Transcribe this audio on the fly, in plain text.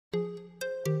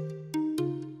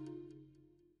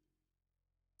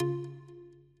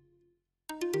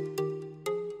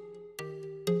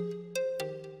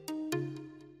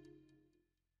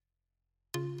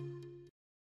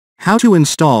How to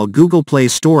install Google Play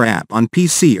Store app on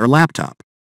PC or laptop.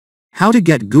 How to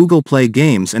get Google Play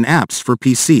games and apps for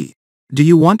PC. Do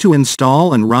you want to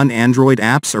install and run Android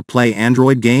apps or play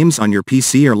Android games on your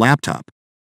PC or laptop?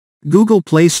 Google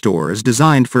Play Store is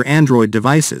designed for Android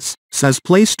devices. Says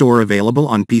Play Store available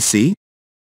on PC?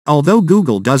 Although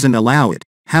Google doesn't allow it,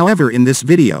 however, in this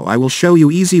video I will show you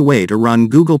easy way to run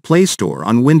Google Play Store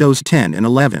on Windows 10 and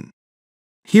 11.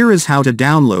 Here is how to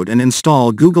download and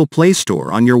install Google Play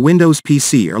Store on your Windows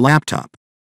PC or laptop.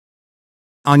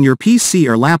 On your PC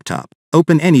or laptop,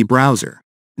 open any browser.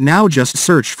 Now just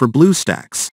search for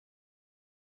BlueStacks.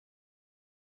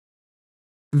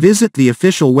 Visit the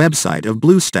official website of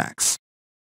BlueStacks.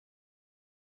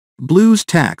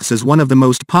 BlueStacks is one of the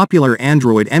most popular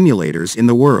Android emulators in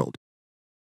the world.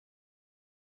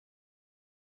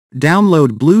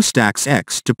 Download BlueStacks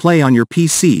X to play on your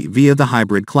PC via the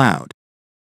hybrid cloud.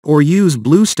 Or use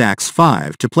BlueStacks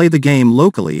 5 to play the game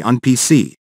locally on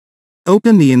PC.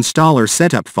 Open the installer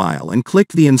setup file and click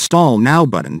the Install Now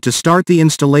button to start the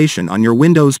installation on your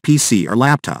Windows PC or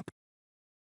laptop.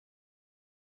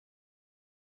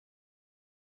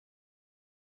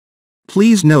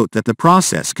 Please note that the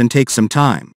process can take some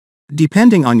time,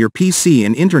 depending on your PC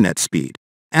and internet speed.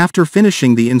 After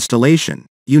finishing the installation,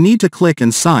 you need to click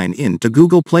and sign in to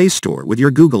Google Play Store with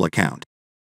your Google account.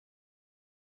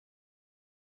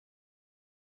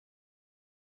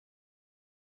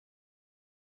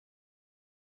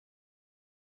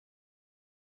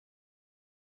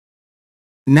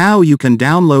 Now you can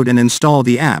download and install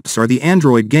the apps or the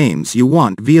Android games you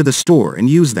want via the store and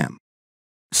use them.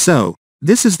 So,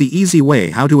 this is the easy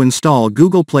way how to install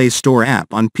Google Play Store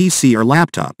app on PC or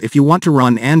laptop if you want to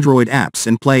run Android apps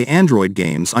and play Android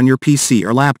games on your PC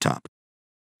or laptop.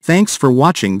 Thanks for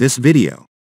watching this video.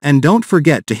 And don't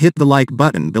forget to hit the like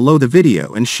button below the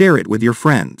video and share it with your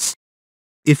friends.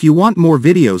 If you want more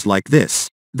videos like this,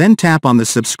 then tap on the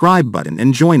subscribe button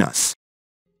and join us.